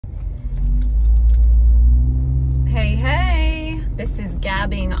This is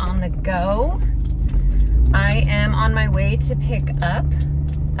Gabbing on the Go. I am on my way to pick up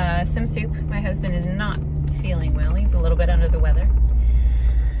some soup. My husband is not feeling well. He's a little bit under the weather.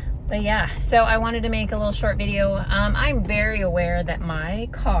 But yeah, so I wanted to make a little short video. I'm very aware that my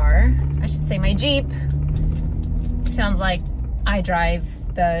car, I should say my Jeep, sounds like I drive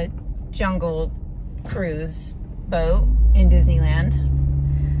the Jungle Cruise boat in Disneyland.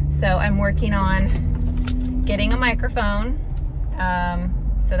 So I'm working on getting a microphone,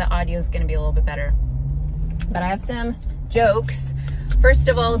 so the audio is going to be a little bit better. But I have some jokes. First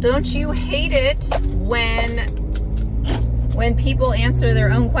of all, don't you hate it when people answer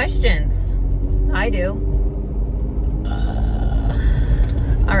their own questions? I do.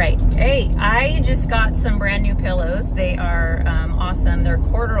 All right. Hey, I just got some brand new pillows. They are awesome. They're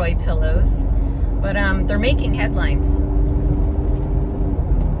corduroy pillows, but they're making headlines.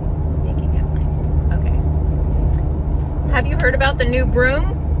 Have you heard about the new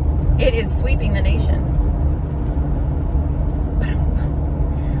broom? It is sweeping the nation.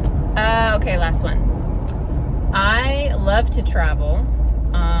 Okay, last one. I love to travel.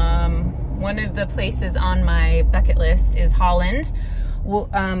 One of the places on my bucket list is Holland. Well,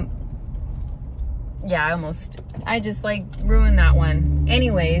 yeah, I just like ruined that one.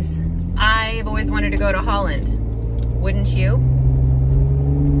 Anyways, I've always wanted to go to Holland. Wouldn't you?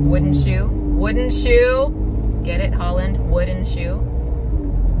 Wouldn't you? Wouldn't you? Get it? Holland, wooden shoe.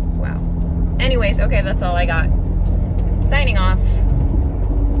 Wow. Anyways, okay, that's all I got. Signing off.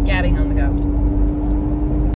 Gabbing on the Go.